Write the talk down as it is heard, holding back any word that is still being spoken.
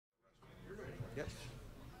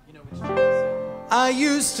I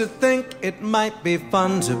used to think it might be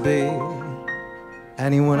fun to be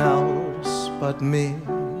anyone else but me.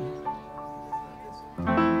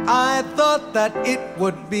 I thought that it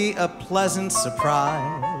would be a pleasant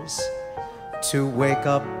surprise to wake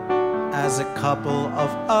up as a couple of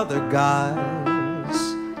other guys.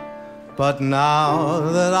 But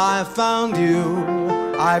now that I've found you,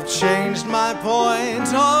 I've changed my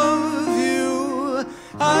point of view.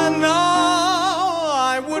 And now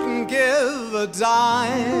I wouldn't give a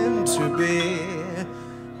dime to be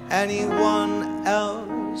anyone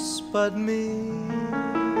else but me.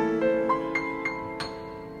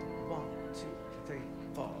 1, 2, 3,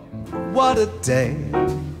 4. What a day.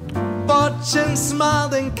 Fortune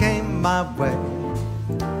smiled and came my way,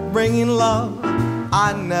 bringing love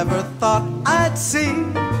I never thought I'd see.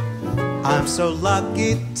 I'm so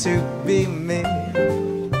lucky to be me.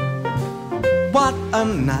 What a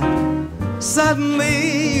night.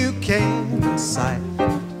 Suddenly you came in sight,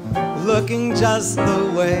 looking just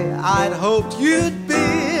the way I'd hoped you'd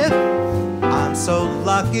be. I'm so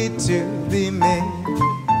lucky to be me.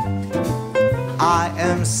 I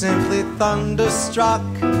am simply thunderstruck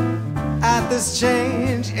at this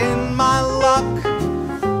change in my luck.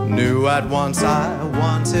 Knew at once I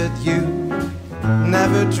wanted you,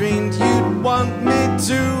 never dreamed you'd want me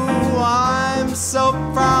to. I'm so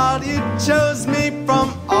proud you chose me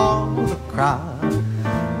from all the crowd.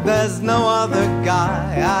 There's no other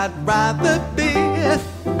guy I'd rather be.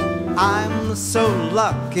 I'm so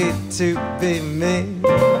lucky to be me.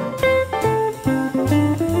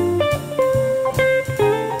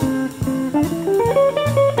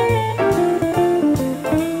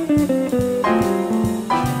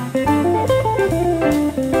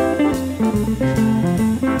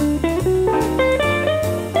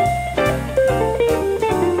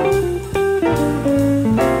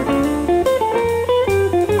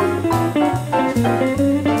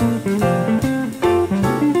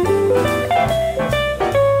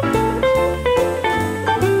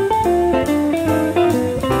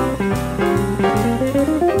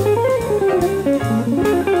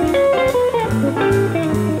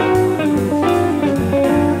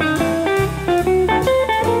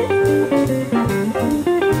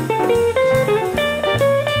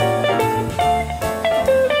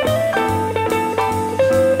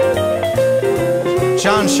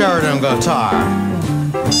 John Sheridan guitar.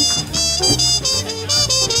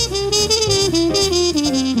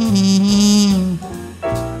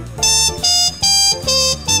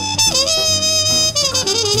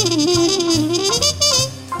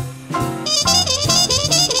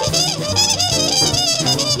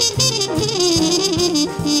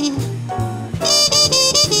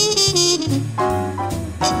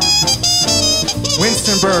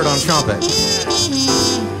 Winston Byrd on trumpet.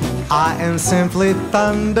 I am simply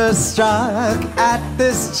thunderstruck at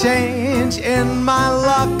this change in my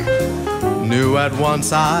luck. Knew at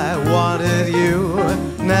once I wanted you,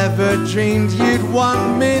 never dreamed you'd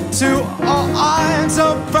want me to. Oh, I'm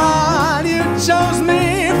so proud you chose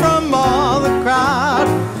me from all the crowd.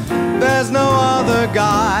 There's no other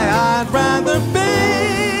guy I'd rather be.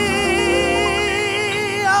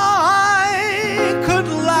 I could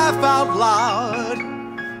laugh out loud.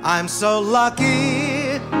 I'm so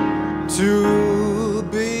lucky to